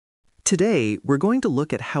Today, we're going to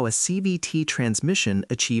look at how a CVT transmission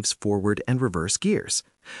achieves forward and reverse gears.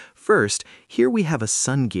 First, here we have a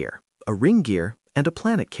sun gear, a ring gear, and a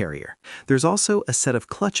planet carrier. There's also a set of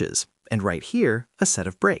clutches, and right here, a set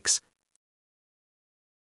of brakes.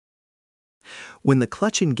 When the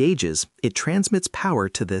clutch engages, it transmits power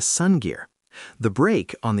to this sun gear. The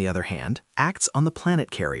brake, on the other hand, acts on the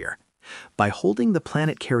planet carrier. By holding the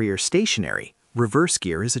planet carrier stationary, reverse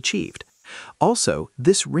gear is achieved. Also,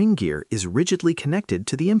 this ring gear is rigidly connected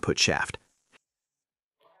to the input shaft.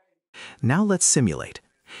 Now let's simulate.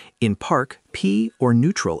 In park P or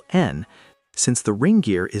neutral N, since the ring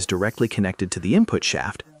gear is directly connected to the input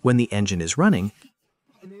shaft, when the engine is running,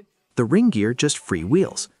 the ring gear just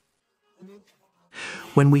freewheels.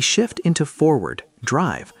 When we shift into forward,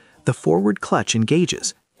 drive, the forward clutch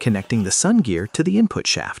engages, connecting the sun gear to the input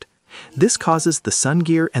shaft. This causes the sun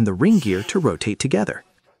gear and the ring gear to rotate together,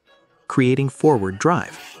 creating forward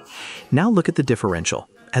drive. Now look at the differential.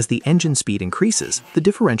 As the engine speed increases, the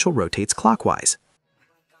differential rotates clockwise.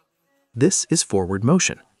 This is forward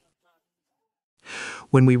motion.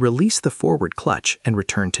 When we release the forward clutch and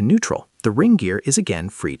return to neutral, the ring gear is again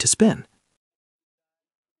free to spin.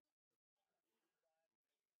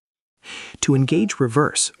 To engage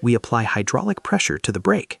reverse, we apply hydraulic pressure to the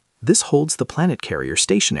brake. This holds the planet carrier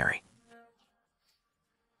stationary.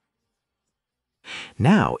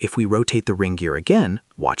 Now, if we rotate the ring gear again,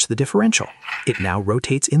 watch the differential. It now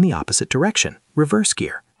rotates in the opposite direction, reverse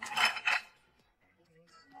gear.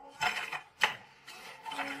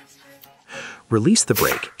 Release the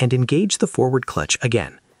brake and engage the forward clutch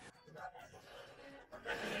again.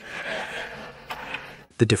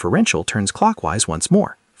 The differential turns clockwise once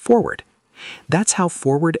more, forward. That's how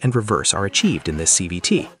forward and reverse are achieved in this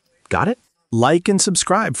CVT. Got it? Like and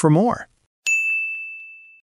subscribe for more.